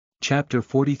Chapter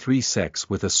 43 Sex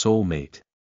with a Soulmate.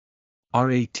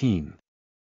 R18.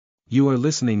 You are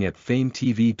listening at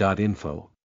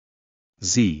famvetv.info.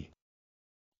 Z.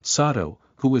 Sato,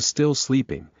 who was still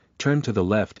sleeping, turned to the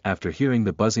left after hearing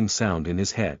the buzzing sound in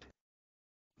his head.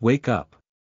 Wake up.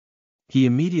 He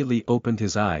immediately opened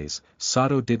his eyes.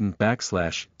 Sato didn't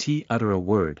utter a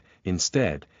word,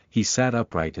 instead, he sat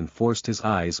upright and forced his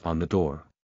eyes on the door.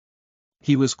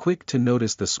 He was quick to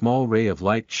notice the small ray of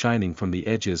light shining from the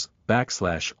edges,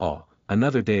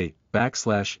 another day,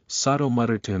 Sato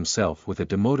muttered to himself with a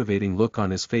demotivating look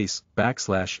on his face,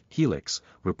 helix,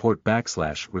 report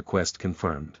request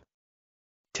confirmed.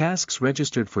 Tasks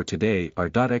registered for today are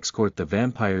escort the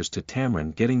vampires to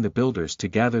Tamron, getting the builders to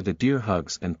gather the deer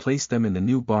hugs and place them in the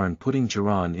new barn, putting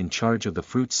Jiran in charge of the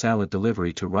fruit salad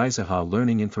delivery to Rizaha,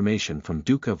 learning information from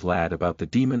Duka Vlad about the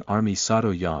demon army. Sato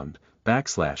yawned,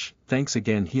 thanks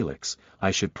again Helix,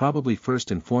 I should probably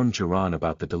first inform Jiran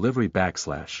about the delivery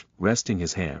resting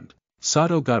his hand.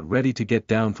 Sato got ready to get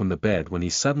down from the bed when he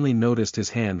suddenly noticed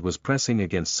his hand was pressing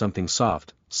against something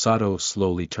soft. Sato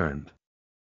slowly turned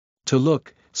to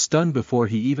look, stunned before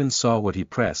he even saw what he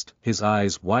pressed. His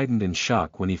eyes widened in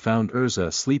shock when he found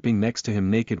Urza sleeping next to him,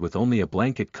 naked with only a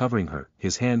blanket covering her.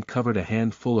 His hand covered a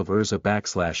handful of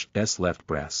Urza's left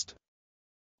breast.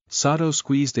 Sato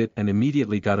squeezed it and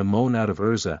immediately got a moan out of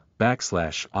Urza.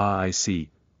 I see,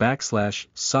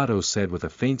 Sato said with a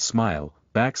faint smile,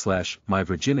 my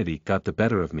virginity got the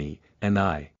better of me, and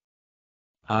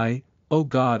oh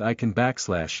God, I can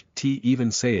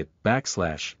even say it,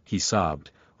 he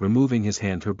sobbed, removing his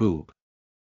hand her boob.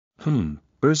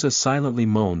 Urza silently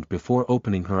moaned before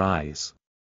opening her eyes.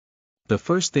 The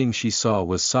first thing she saw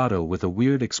was Sato with a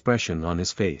weird expression on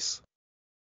his face.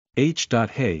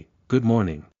 Hey, good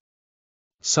morning.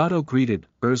 Sato greeted.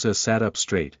 Urza sat up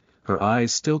straight, her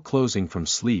eyes still closing from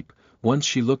sleep. Once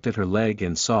she looked at her leg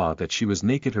and saw that she was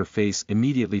naked. Her face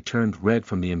immediately turned red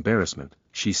from the embarrassment.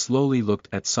 She slowly looked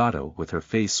at Sato with her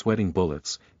face sweating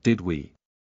bullets. Did we?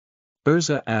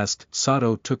 Urza asked.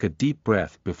 Sato took a deep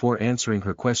breath before answering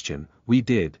her question. We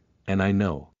did, and I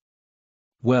know.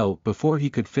 Well, before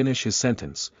he could finish his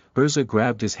sentence, Urza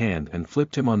grabbed his hand and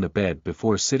flipped him on the bed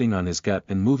before sitting on his gut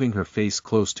and moving her face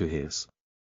close to his.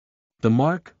 The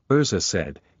mark, Urza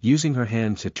said, using her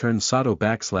hand to turn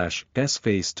Sato's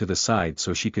face to the side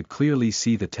so she could clearly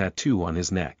see the tattoo on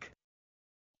his neck.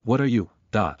 What are you,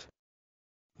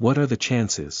 What are the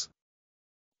chances?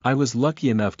 I was lucky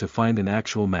enough to find an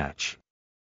actual match.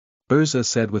 Urza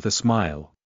said with a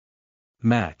smile.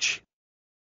 Match?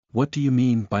 What do you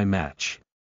mean by match?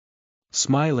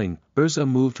 Smiling, Urza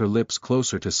moved her lips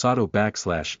closer to Sato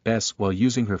while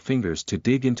using her fingers to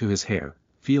dig into his hair.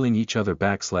 Feeling each other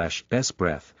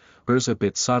breath, Urza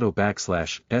bit Sato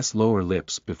lower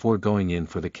lips before going in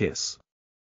for the kiss.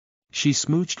 She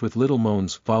smooched with little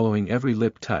moans following every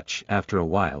lip touch. After a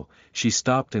while, she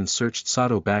stopped and searched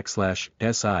Sato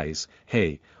eyes.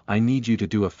 Hey, I need you to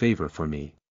do a favor for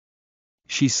me.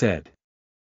 She said.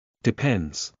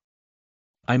 Depends.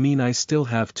 I mean, I still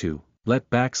have to let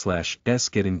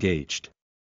get engaged.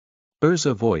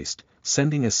 Urza voiced,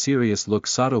 sending a serious look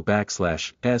Sato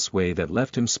way that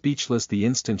left him speechless the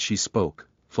instant she spoke.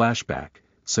 Flashback,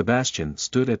 Sebastian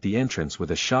stood at the entrance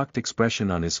with a shocked expression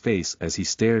on his face as he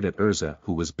stared at Urza,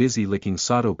 who was busy licking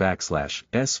Sato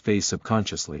face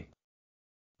subconsciously.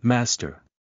 Master!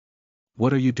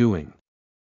 What are you doing?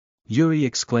 Yuri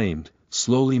exclaimed,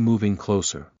 slowly moving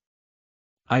closer.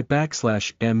 I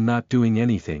am not doing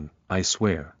anything, I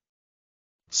swear.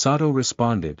 Sato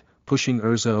responded, pushing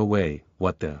Urza away.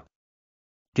 What the?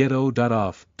 Get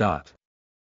off.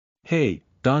 Hey,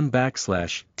 Don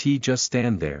just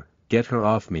stand there, get her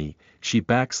off me, she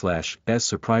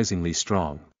surprisingly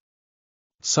strong.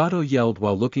 Sato yelled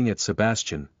while looking at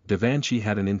Sebastian. Devanshi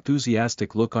had an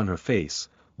enthusiastic look on her face,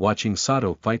 watching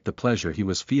Sato fight the pleasure he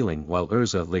was feeling while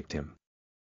Urza licked him.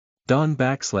 Don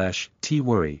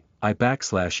worry, I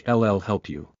LL help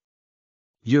you.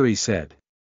 Yuri said.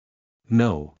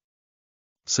 No.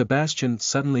 Sebastian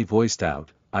suddenly voiced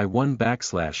out, I won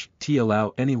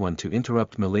allow anyone to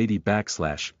interrupt milady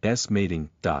mating.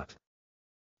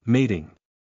 Mating.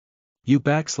 You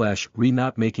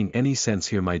not making any sense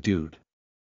here, my dude.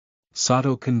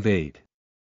 Sato conveyed.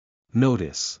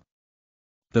 Notice.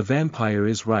 The vampire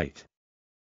is right.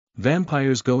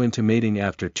 Vampires go into mating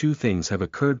after two things have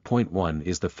occurred. Point 1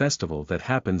 is the festival that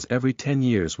happens every 10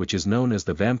 years, which is known as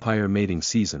the vampire mating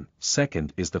season.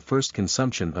 Second is the first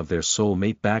consumption of their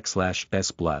soulmate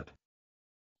blood.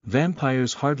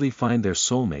 Vampires hardly find their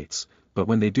soulmates, but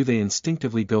when they do they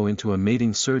instinctively go into a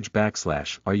mating surge.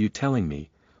 Are you telling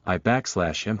me, I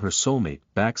am her soulmate?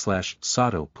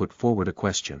 Sato put forward a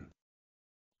question.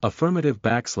 Affirmative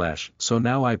backslash, so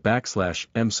now I backslash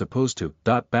am supposed to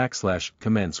dot backslash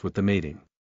commence with the mating.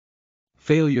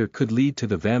 Failure could lead to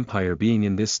the vampire being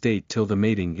in this state till the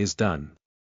mating is done.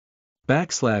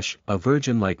 Backslash, a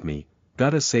virgin like me,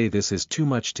 gotta say this is too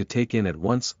much to take in at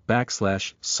once,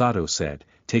 backslash, Sato said,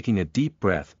 taking a deep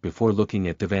breath before looking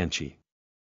at Devanshi.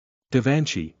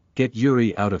 Devanshi, get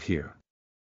Yuri out of here.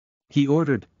 He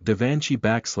ordered. Devanshi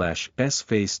backslash S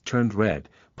face turned red,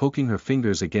 poking her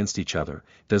fingers against each other.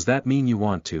 Does that mean you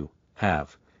want to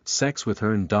have sex with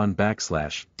her? And Don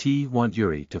backslash T want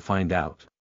Yuri to find out?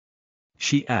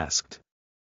 She asked.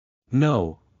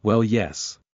 No, well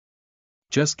yes.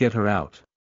 Just get her out.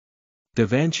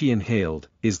 Devanshi inhaled.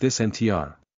 Is this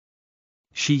NTR?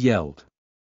 She yelled.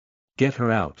 Get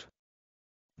her out.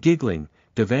 Giggling,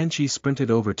 Devanshi sprinted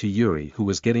over to Yuri, who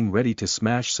was getting ready to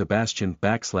smash Sebastian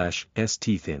backslash S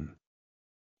teeth in.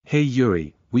 Hey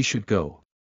Yuri, we should go.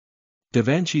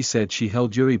 Devanshi said. She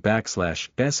held Yuri backslash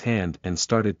S hand and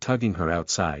started tugging her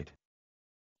outside.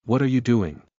 What are you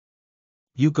doing?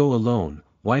 You go alone.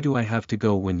 Why do I have to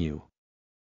go when you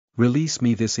release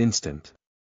me this instant?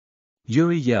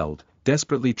 Yuri yelled,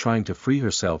 desperately trying to free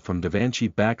herself from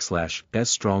Devanshi backslash S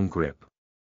strong grip.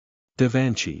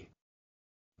 Devanshi.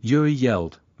 Yuri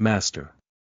yelled, Master.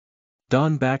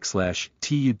 Don backslash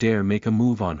T, you dare make a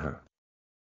move on her,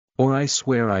 or I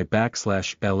swear I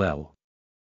backslash LL.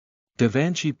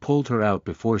 Devanshi pulled her out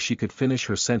before she could finish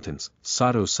her sentence.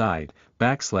 Sato sighed,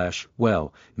 backslash,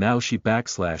 well, now she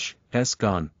backslash S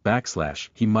gone, backslash,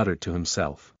 he muttered to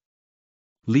himself.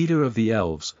 Leader of the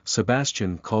elves,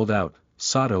 Sebastian called out.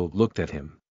 Sato looked at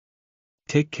him.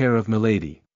 Take care of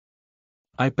milady.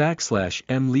 I backslash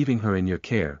am leaving her in your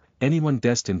care. Anyone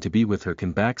destined to be with her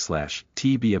can backslash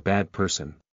T be a bad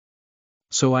person.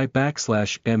 So I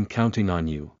backslash am counting on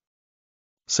you.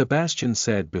 Sebastian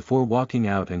said before walking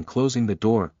out and closing the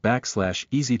door. Backslash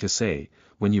easy to say,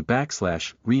 when you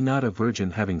backslash re not a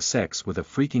virgin having sex with a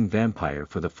freaking vampire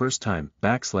for the first time.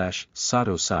 Backslash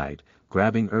Sato sighed,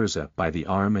 grabbing Urza by the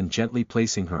arm and gently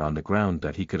placing her on the ground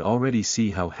that he could already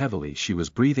see how heavily she was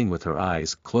breathing with her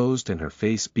eyes closed and her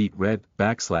face beet red.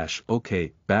 Backslash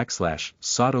okay, backslash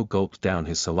Sato gulped down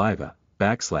his saliva,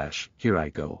 backslash here I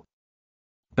go.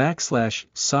 Backslash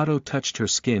Sato touched her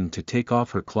skin to take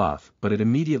off her cloth, but it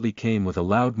immediately came with a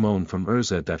loud moan from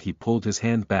Urza that he pulled his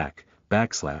hand back.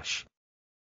 Backslash.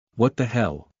 What the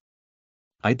hell?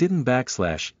 I didn't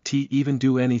backslash T even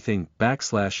do anything.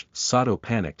 Backslash Sato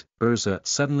panicked. Urza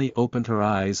suddenly opened her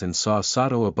eyes and saw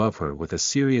Sato above her with a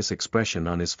serious expression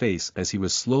on his face as he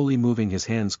was slowly moving his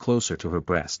hands closer to her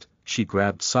breast. She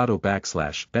grabbed Sato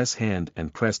backslash S hand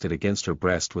and pressed it against her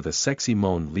breast with a sexy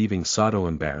moan, leaving Sato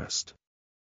embarrassed.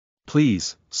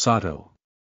 Please, Sato.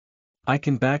 I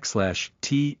can backslash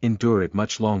T endure it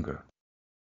much longer.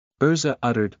 Urza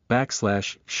uttered.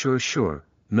 Backslash sure,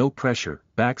 no pressure.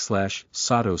 Backslash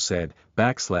Sato said.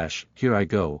 Backslash here I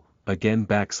go, again.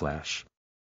 Backslash.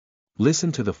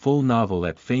 Listen to the full novel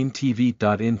at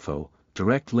famvetv.info,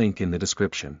 direct link in the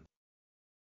description.